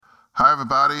Hi,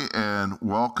 everybody, and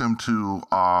welcome to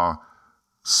our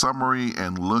summary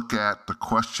and look at the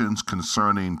questions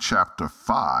concerning Chapter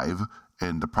 5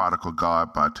 in The Prodigal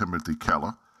God by Timothy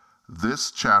Keller. This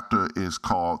chapter is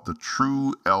called The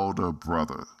True Elder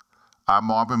Brother. I'm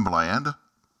Marvin Bland. And I'm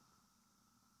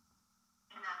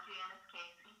Janice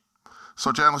Casey.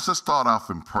 So, Janice, let's start off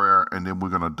in prayer, and then we're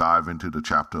going to dive into the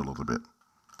chapter a little bit.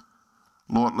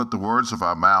 Lord, let the words of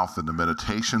our mouth and the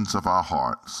meditations of our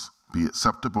hearts be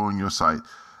acceptable in your sight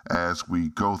as we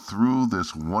go through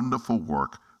this wonderful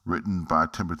work written by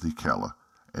Timothy Keller.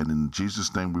 And in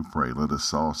Jesus' name we pray. Let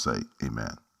us all say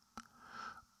amen.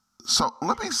 So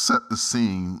let me set the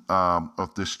scene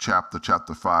of this chapter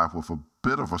 5, with a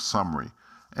bit of a summary.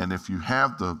 And if you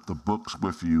have the books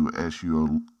with you as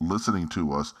you're listening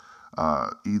to us,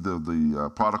 either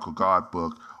the Prodigal God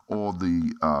book or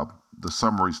the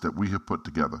summaries that we have put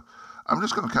together, I'm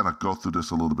just going to kind of go through this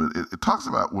a little bit. It talks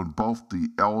about when both the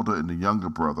elder and the younger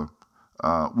brother,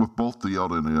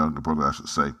 I should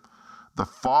say, the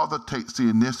father takes the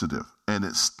initiative and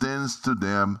extends to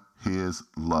them his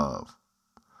love.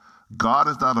 God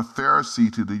is not a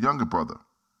Pharisee to the younger brother,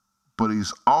 but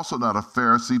he's also not a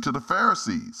Pharisee to the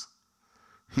Pharisees.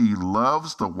 He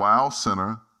loves the wild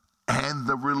sinner and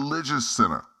the religious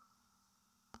sinner.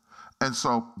 And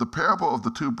so the parable of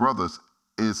the two brothers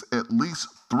is at least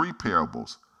three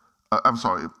parables.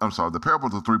 The parable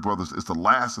of the three brothers is the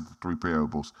last of the three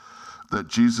parables that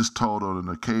Jesus told on an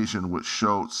occasion which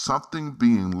showed something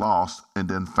being lost and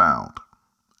then found.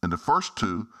 In the first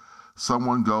two,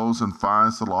 someone goes and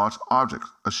finds the lost object,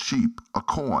 a sheep, a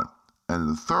coin. And in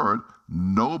the third,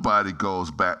 nobody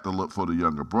goes back to look for the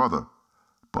younger brother.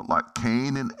 But like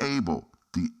Cain and Abel,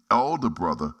 the elder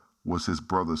brother was his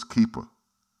brother's keeper.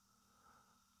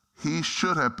 He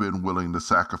should have been willing to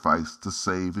sacrifice to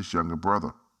save his younger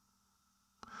brother.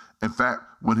 In fact,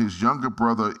 when his younger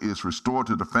brother is restored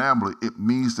to the family, it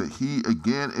means that he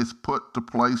again is put to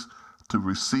place to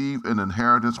receive an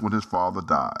inheritance when his father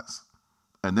dies.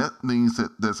 And that means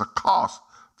that there's a cost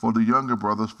for the younger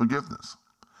brother's forgiveness.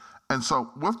 And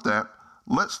so with that,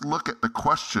 let's look at the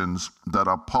questions that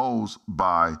are posed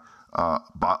by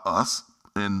us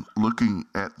in looking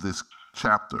at this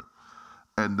chapter.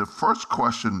 And the first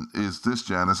question is this,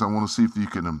 Janice. I want to see if you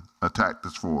can attack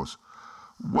this for us.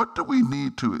 What do we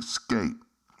need to escape?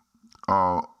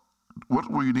 What do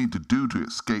we need to do to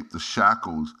escape the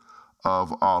shackles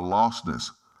of our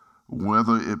lostness,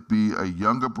 whether it be a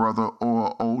younger brother or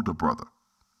an older brother?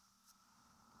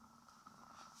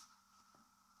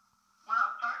 Well,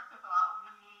 first of all,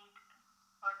 we need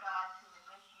for God to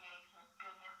initiate his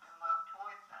goodness and love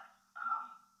towards us,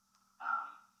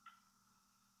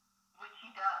 which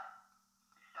he does.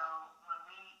 So when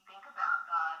we think about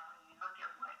God, when we look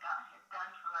at what God has done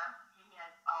for us, he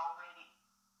has already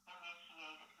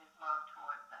initiated his love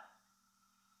towards us.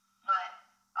 But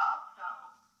also,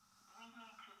 we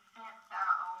need to sense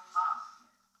our own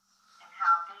lostness and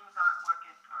how things aren't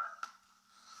working for us,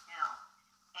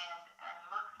 and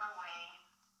look for ways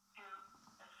to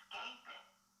escape it.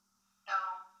 So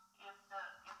if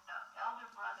the elder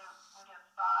brother would have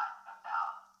thought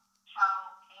about how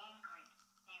angry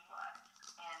he was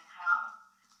and how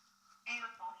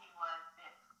fearful he was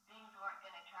that things weren't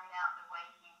going to turn out the way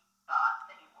he thought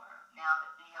they were now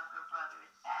that the younger brother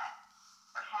is back,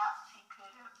 perhaps he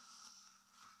could have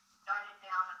started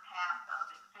down the path of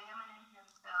examining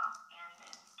himself and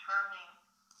then turning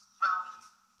from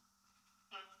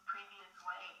his previous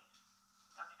ways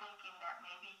of thinking that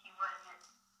maybe he wasn't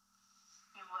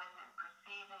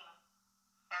perceiving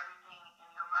everything in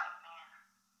the right manner.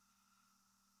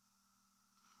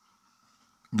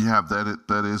 Yeah,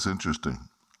 that is interesting.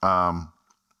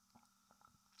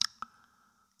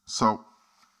 So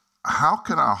how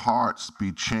can our hearts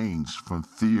be changed from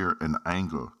fear and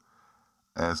anger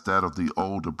as that of the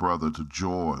older brother to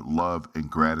joy, love, and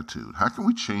gratitude? How can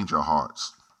we change our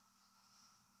hearts?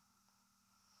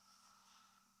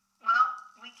 Well,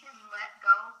 we can let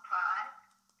go of pride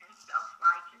and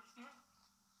self-righteousness.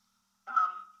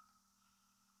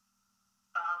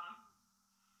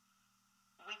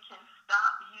 We can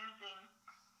stop using,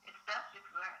 especially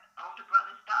for older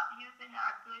brothers, stop using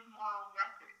our good moral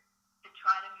record to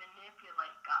try to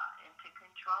manipulate God and to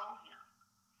control him.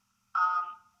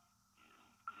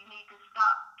 We need to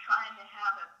stop trying to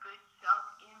have a good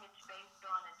self-image based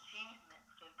on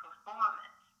achievements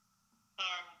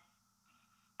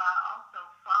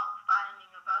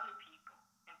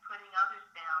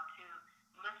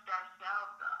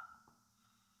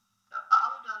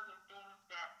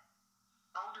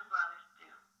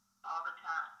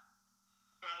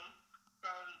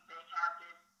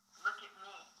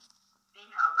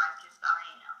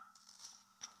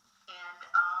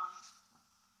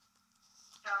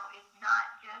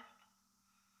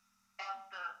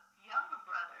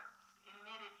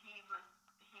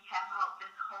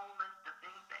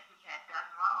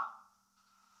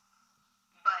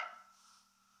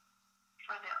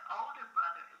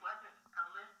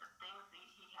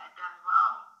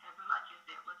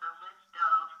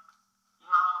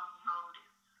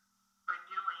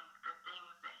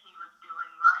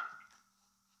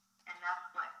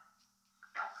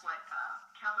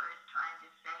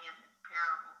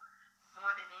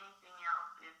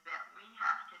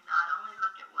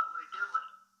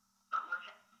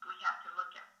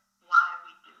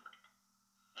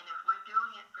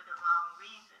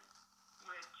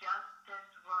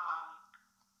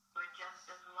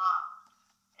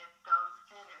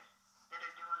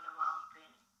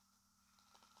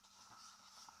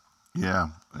Yeah.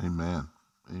 Amen.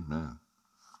 Amen.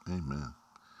 Amen.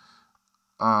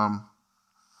 Um,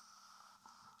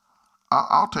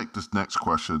 I'll take this next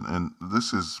question, and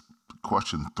this is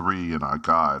question 3 in our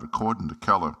guide. According to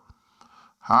Keller,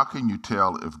 how can you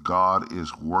tell if God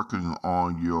is working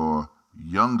on your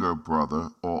younger brother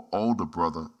or older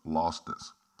brother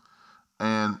lostness?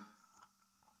 And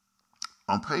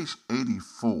on page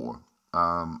 84,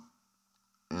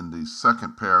 in the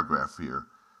second paragraph here,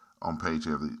 on page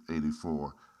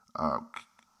 84,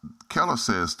 Keller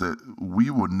says that we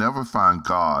will never find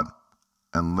God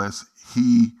unless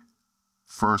he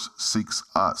first seeks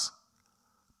us.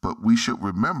 But we should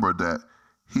remember that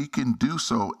he can do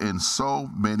so in so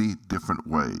many different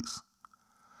ways.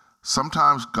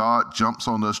 Sometimes God jumps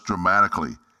on us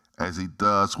dramatically, as he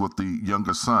does with the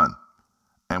younger son,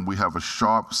 and we have a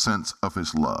sharp sense of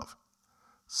his love.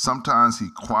 Sometimes he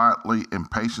quietly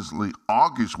and patiently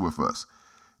argues with us,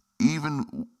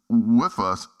 even with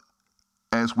us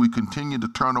as we continue to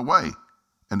turn away,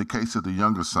 in the case of the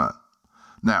younger son.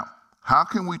 Now, how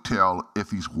can we tell if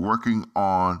he's working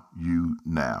on you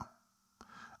now?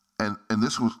 And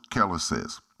this is what Keller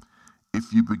says.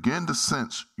 If you begin to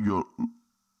sense your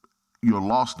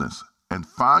lostness and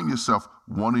find yourself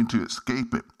wanting to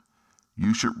escape it,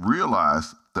 you should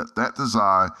realize that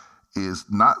desire is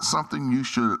not something you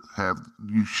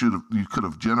could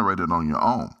have generated on your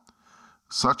own.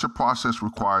 Such a process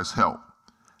requires help.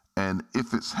 And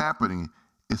if it's happening,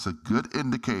 it's a good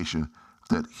indication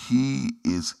that he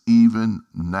is even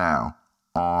now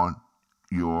on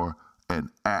your and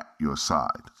at your side.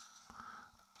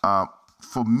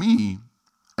 For me,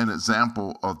 an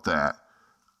example of that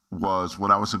was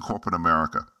when I was in corporate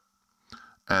America.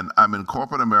 And I'm in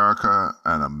corporate America,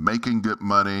 and I'm making good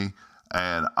money,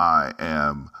 and I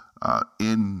am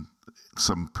in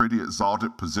some pretty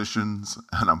exalted positions,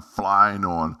 and I'm flying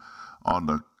on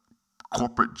the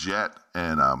corporate jet,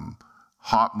 and I'm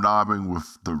hobnobbing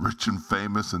with the rich and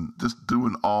famous and just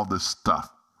doing all this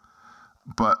stuff.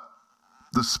 But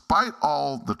despite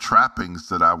all the trappings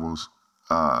that I was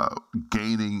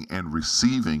gaining and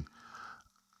receiving,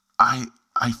 I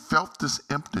felt this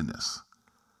emptiness,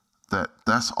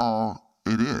 that's all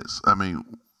it is. I mean,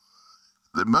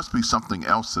 there must be something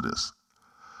else to this.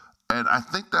 And I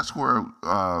think that's where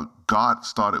God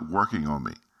started working on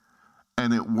me.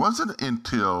 And it wasn't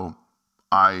until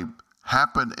I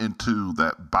happened into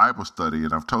that Bible study,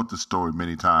 and I've told this story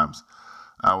many times.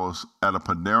 I was at a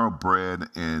Panera Bread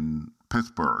in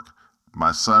Pittsburgh.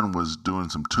 My son was doing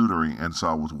some tutoring, and so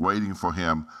I was waiting for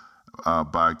him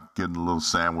by getting a little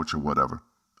sandwich or whatever.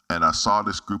 And I saw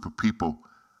this group of people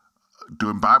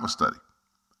doing Bible study.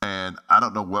 And I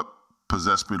don't know what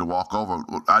possessed me to walk over.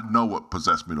 I know what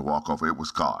possessed me to walk over. It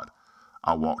was God.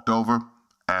 I walked over,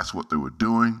 asked what they were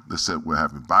doing. They said, "We're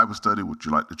having Bible study. Would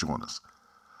you like to join us?"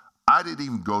 I didn't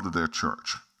even go to their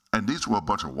church. And these were a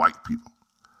bunch of white people.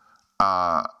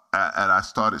 And I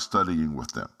started studying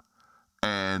with them.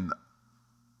 And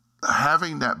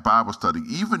having that Bible study,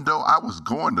 even though I was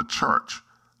going to church,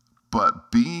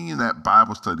 but being in that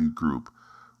Bible study group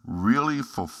really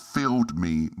fulfilled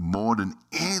me more than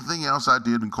anything else I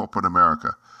did in corporate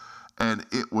America. And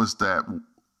it was that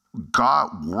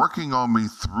God working on me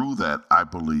through that, I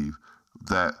believe,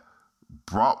 that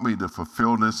brought me the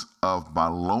fulfillment of my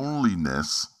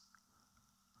loneliness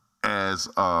as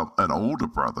an older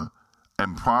brother,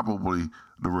 and probably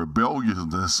the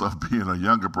rebelliousness of being a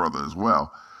younger brother as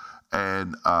well.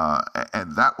 And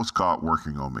that was God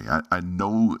working on me. I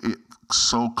know it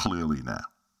so clearly now.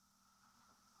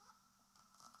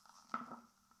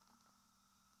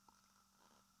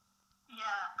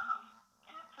 Yeah,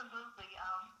 absolutely.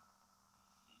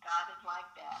 God is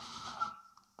like that.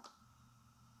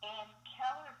 And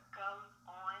Keller goes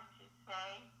on to say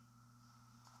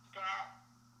that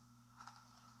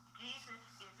Jesus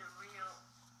is a real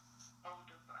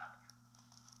older brother.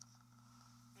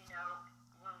 You know,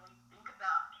 when we think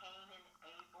about Cain and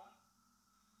Abel,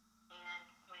 and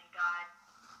when God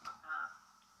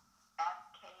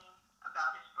asked Cain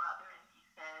about his brother, and he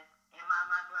said, "Am I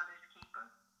my brother's keeper?"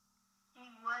 He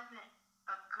wasn't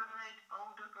a good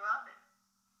older brother,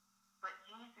 but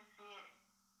Jesus is.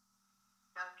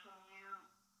 So can you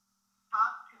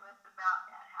talk to us about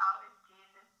that? How is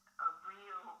Jesus a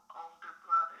real older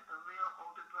brother, the real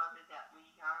older brother that we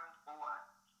yearn for,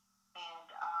 and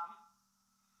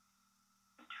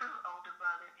the true older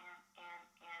brother,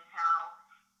 and how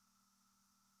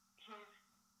his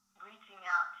reaching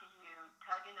out to you,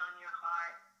 tugging on your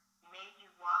heart, made you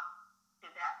walk to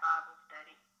that Bible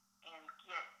study and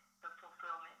get the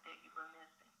fulfillment that you were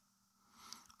missing?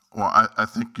 Well, I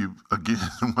think you, again,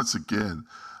 once again,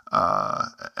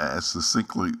 as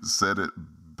succinctly said it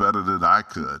better than I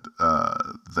could,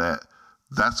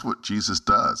 that's what Jesus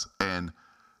does. And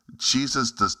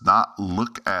Jesus does not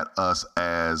look at us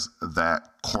as that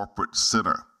corporate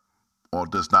sinner, or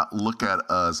does not look at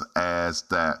us as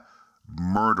that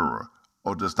murderer,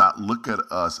 or does not look at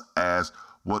us as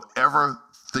whatever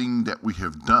thing that we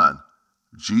have done.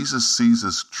 Jesus sees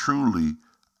us truly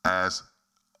as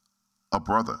a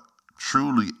brother,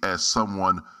 truly as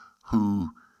someone who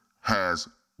has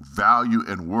value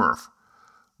and worth.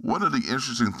 One of the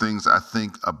interesting things I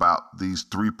think about these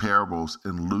three parables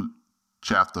in Luke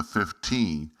chapter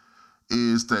 15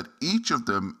 is that each of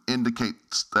them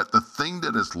indicates that the thing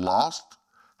that is lost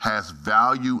has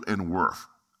value and worth.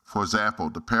 For example,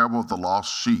 the parable of the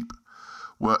lost sheep.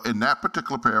 Well, in that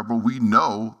particular parable, we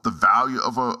know the value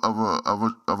of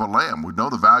a lamb. We know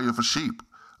the value of a sheep.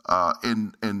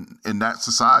 In that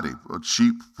society,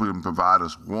 sheep can provide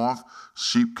us warmth.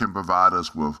 Sheep can provide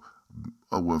us with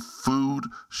food.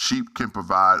 Sheep can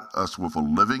provide us with a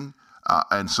living.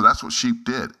 And so that's what sheep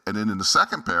did. And then in the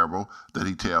second parable that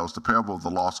he tells, the parable of the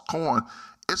lost corn,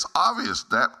 it's obvious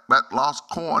that that lost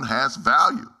corn has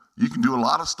value. You can do a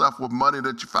lot of stuff with money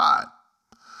that you find.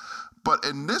 But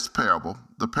in this parable,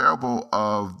 the parable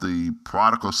of the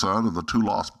prodigal son or the two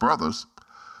lost brothers,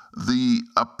 the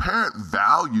apparent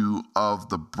value of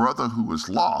the brother who was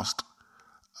lost,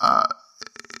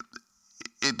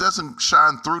 it doesn't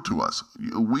shine through to us.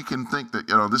 We can think that,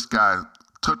 this guy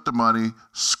took the money,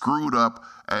 screwed up,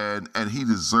 and he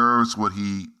deserves what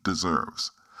he deserves.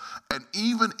 And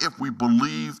even if we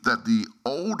believe that the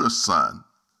older son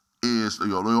is,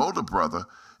 the older brother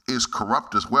is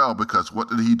corrupt as well, because what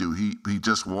did he do? He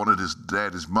just wanted his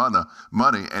daddy's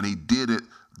money, and he did it,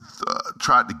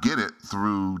 tried to get it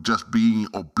through just being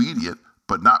obedient,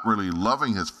 but not really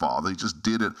loving his father. He just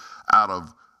did it out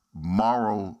of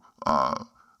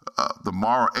the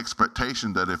moral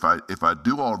expectation that if I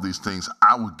do all of these things,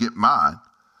 I will get mine.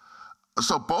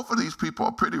 So both of these people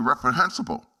are pretty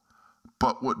reprehensible.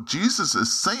 But what Jesus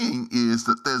is saying is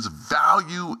that there's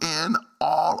value in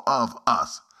all of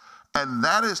us. And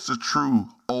that is the true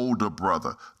older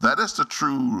brother. That is the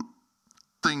true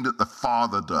thing that the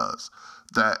Father does,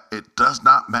 that it does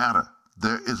not matter.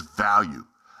 There is value.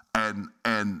 And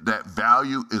that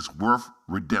value is worth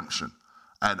redemption.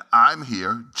 And I'm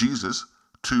here, Jesus,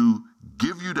 to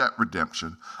give you that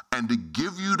redemption and to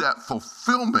give you that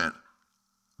fulfillment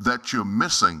that you're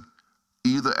missing,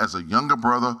 either as a younger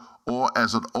brother or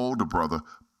as an older brother,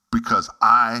 because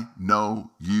I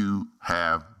know you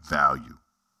have value.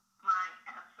 Right,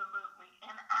 absolutely.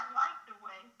 And I like the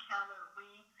way Keller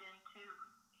reads into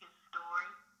his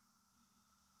story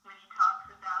when he talks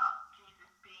about Jesus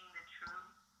being the true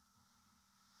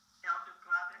elder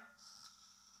brother,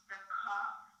 the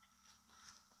cost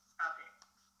of it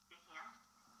to him.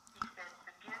 He says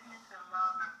forgiveness and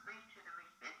love are free to the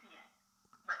recipient,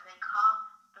 but they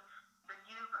cost the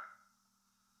giver.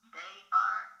 They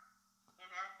are,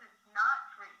 in essence, not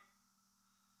free.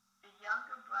 The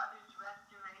younger brother's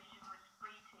restoration was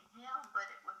free to him, but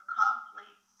it was costly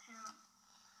to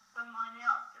someone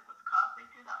else. It was costly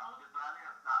to the older brother.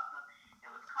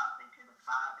 It was costly to the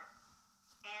father.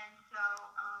 And so,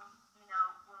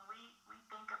 when we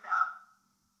think about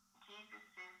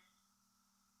Jesus's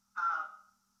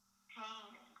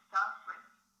pain and suffering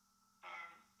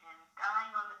and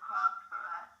dying on the cross for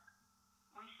us,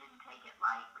 we shouldn't take it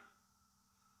lightly,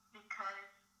 because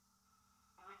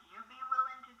would you be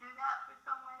willing to do that for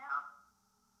someone else?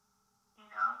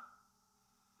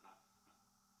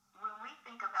 When we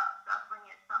think about suffering,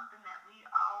 it's something that we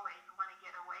always want to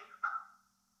get away from.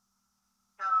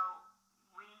 So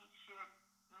we should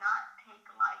not take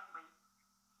lightly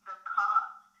the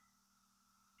cost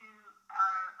to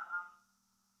our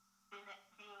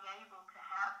being able to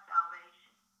have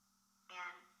salvation.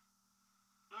 And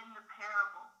in the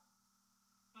parable,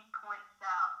 he points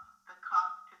out the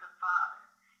cost to the Father.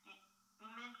 You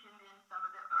mentioned in some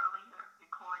of the earlier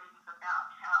recordings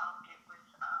about how it was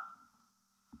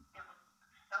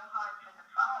so hard for the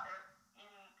Father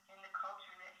in the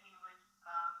culture that he was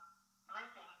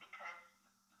living, because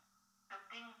the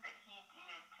things that he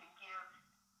did to give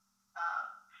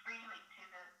freely to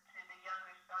the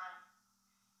younger son.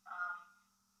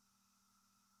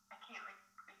 I can't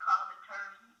recall the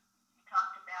term you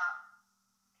talked about,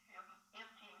 him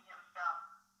emptying himself,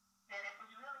 that it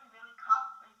was really, really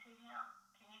costly to him.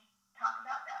 Can you talk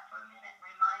about that for a minute?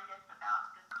 Remind us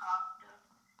about the cost of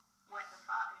what the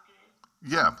Father did.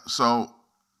 Yeah, so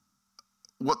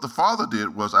what the Father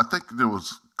did was, I think there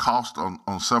was cost on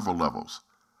several levels.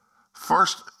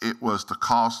 First, it was the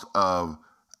cost of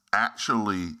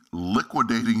actually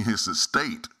liquidating his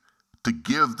estate to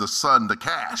give the son the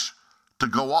cash to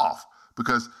go off,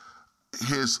 because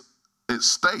his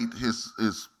estate,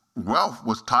 his wealth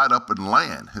was tied up in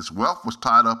land. His wealth was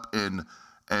tied up in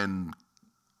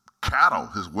cattle.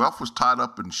 His wealth was tied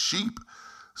up in sheep.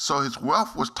 So his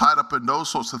wealth was tied up in those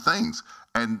sorts of things.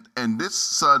 And this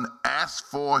son asked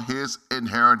for his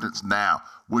inheritance now,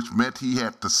 which meant he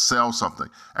had to sell something.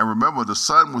 And remember, the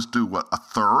son was due, what, a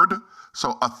third?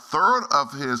 So a third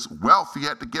of his wealth he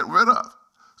had to get rid of.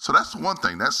 So that's one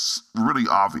thing. That's really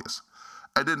obvious.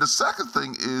 And then the second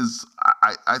thing is,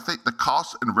 I think, the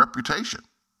cost and reputation.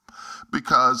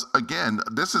 Because, again,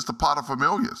 this is the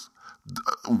paterfamilias.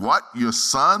 What? Your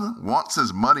son wants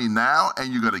his money now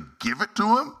and you're going to give it to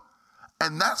him?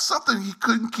 And that's something he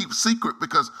couldn't keep secret,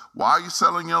 because why are you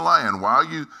selling your land? Why are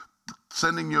you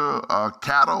sending your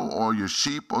cattle or your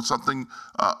sheep or something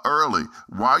early?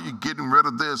 Why are you getting rid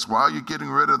of this? Why are you getting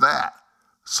rid of that?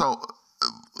 So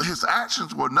his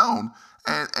actions were known,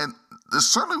 and there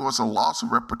certainly was a loss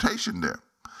of reputation there.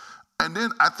 And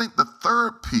then I think the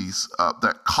third piece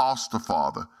that cost the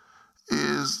father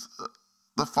is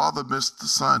the father missed the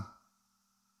son.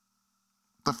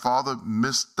 The father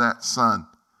missed that son.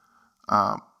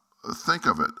 Think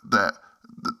of it, that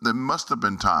there must have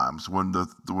been times when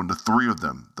the three of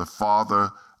them, the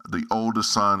father, the older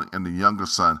son, and the younger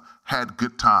son, had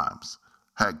good times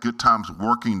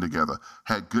working together,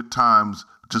 had good times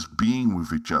just being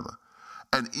with each other.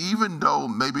 And even though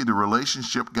maybe the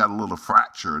relationship got a little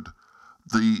fractured,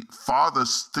 the father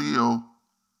still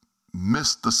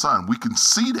missed the son. We can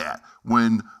see that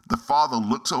when the father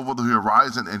looks over the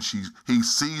horizon and he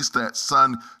sees that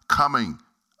son coming.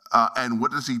 And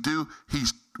what does he do? He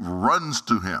runs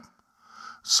to him.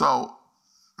 So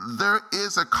there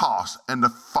is a cost, and the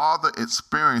father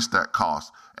experienced that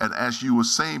cost. And as you were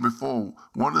saying before,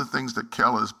 one of the things that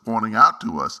Keller is pointing out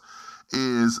to us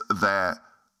is that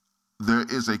there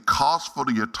is a cost for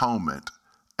the atonement,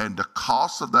 and the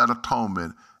cost of that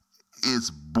atonement is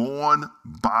borne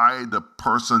by the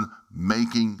person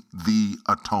making the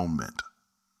atonement.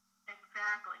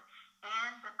 Exactly.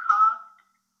 And the cost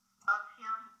of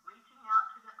him reaching out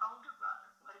to the older brother.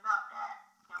 What about that?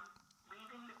 Him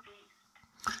leaving the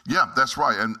feast. Yeah, that's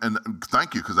right. And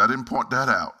thank you, because I didn't point that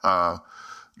out.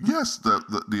 Yes,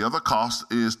 the other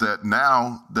cost is that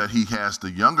now that he has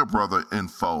the younger brother in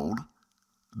fold,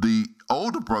 the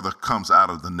older brother comes out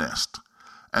of the nest.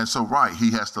 And so, right,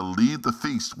 he has to leave the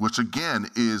feast, which again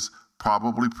is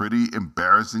probably pretty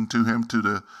embarrassing to him,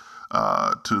 to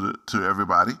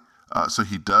everybody. So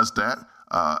he does that,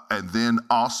 and then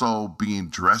also being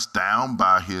dressed down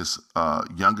by his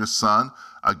younger son,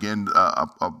 again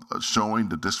showing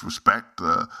the disrespect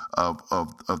of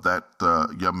that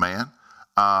young man.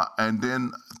 And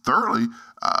then thirdly,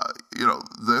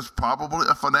 there's probably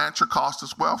a financial cost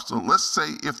as well. So let's say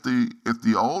if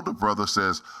the older brother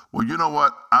says, well, you know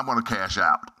what, I'm going to cash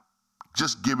out.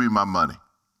 Just give me my money.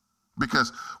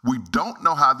 Because we don't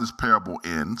know how this parable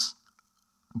ends,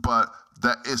 but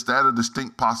is that a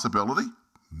distinct possibility?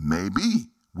 Maybe.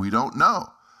 We don't know.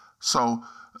 So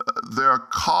there are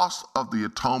costs of the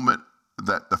atonement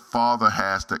that the Father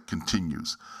has that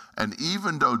continues. And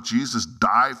even though Jesus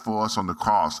died for us on the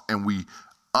cross, and we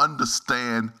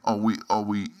understand, or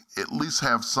we at least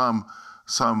have some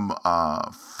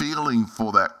feeling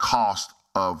for that cost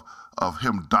of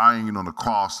him dying on the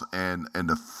cross and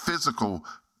the physical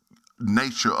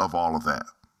nature of all of that,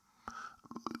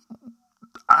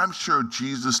 I'm sure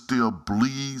Jesus still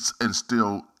bleeds and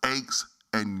still aches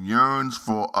and yearns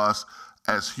for us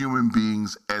as human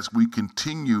beings as we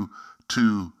continue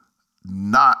to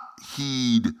not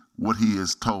heed what he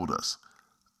has told us.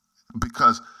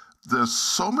 Because there's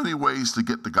so many ways to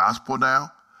get the gospel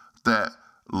now that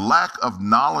lack of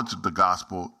knowledge of the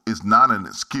gospel is not an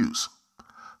excuse.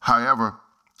 However,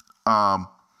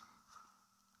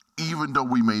 even though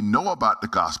we may know about the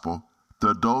gospel,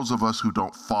 there are those of us who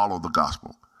don't follow the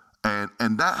gospel.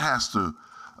 And that has to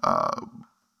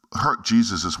hurt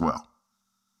Jesus as well.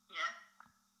 Yes.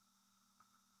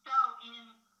 So in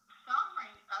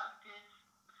summary of this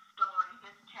story,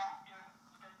 this chapter,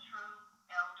 The True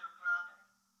Elder Brother,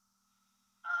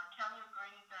 Keller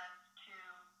brings us to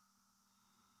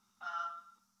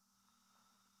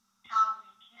how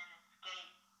we can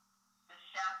escape the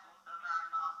shackles of our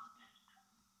lostness.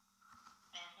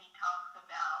 And he talks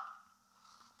about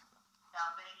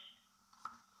salvation.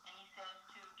 And he says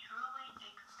to truly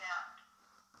accept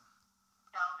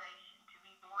salvation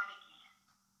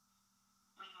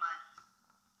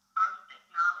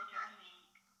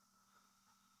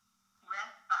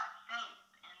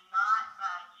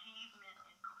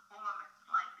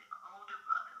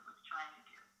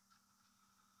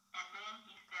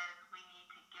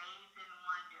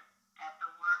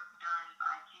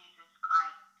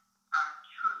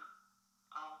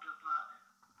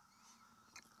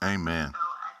Amen. So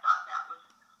I thought that was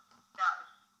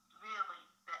really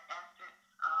the essence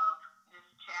of this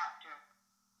chapter,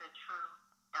 the true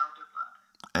elder brother.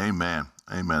 Amen.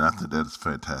 Amen. I think that is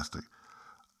fantastic.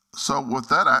 So with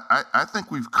that, I think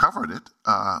we've covered it.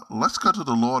 Let's go to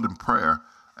the Lord in prayer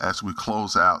as we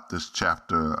close out this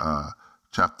chapter 5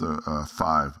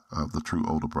 of the true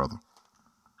older brother. Okay.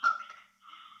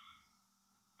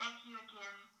 Thank you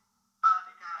again,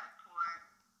 Father God, for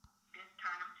this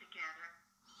time together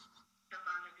to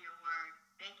learn of your word.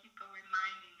 Thank you for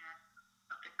reminding us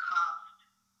of the cost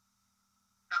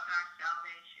of our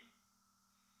salvation.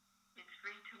 It's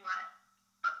free to us,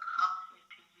 but costly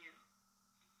to you.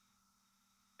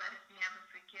 Let us never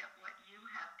forget what you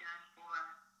have done for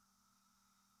us.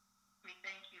 We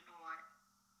thank you, Lord.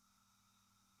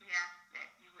 We ask that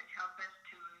you would help us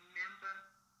to remember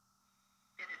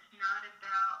that it's not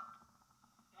about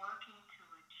working to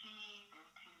achieve and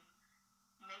to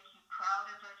make you proud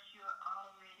of us. You're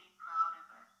already proud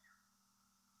of us.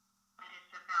 But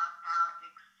it's about our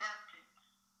acceptance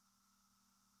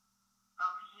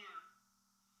of you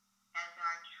as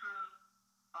our true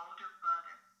older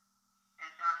brother,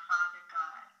 as our Father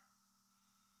God.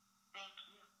 Thank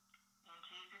you. In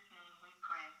Jesus' name we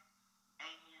pray.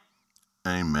 Amen.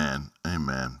 Amen.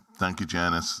 Amen. Thank you,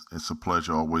 Janice. It's a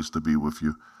pleasure always to be with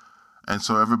you. And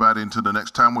so everybody, until the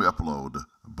next time we upload,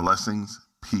 blessings,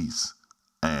 peace,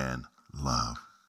 and love.